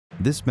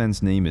This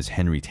man's name is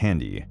Henry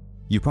Tandey.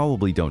 You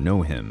probably don't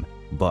know him,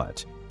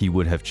 but he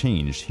would have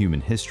changed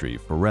human history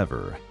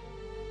forever.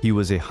 He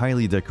was a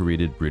highly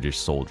decorated British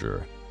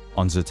soldier.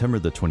 On September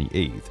the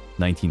 28th,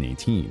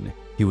 1918,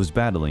 he was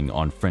battling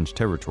on French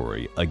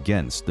territory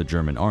against the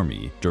German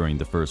army during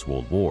the First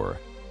World War.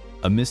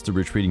 Amidst the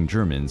retreating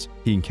Germans,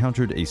 he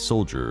encountered a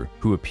soldier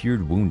who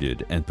appeared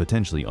wounded and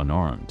potentially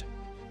unarmed.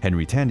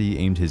 Henry Tandey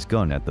aimed his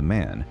gun at the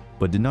man,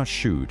 but did not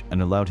shoot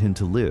and allowed him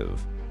to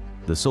live.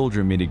 The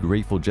soldier made a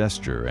grateful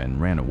gesture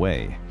and ran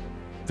away.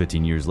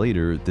 15 years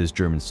later, this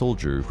German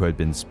soldier who had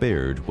been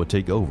spared would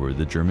take over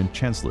the German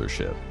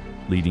chancellorship,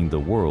 leading the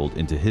world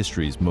into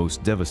history's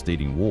most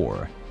devastating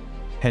war.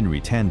 Henry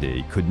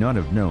Tandey could not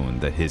have known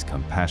that his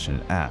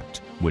compassionate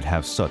act would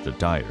have such a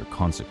dire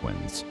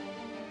consequence.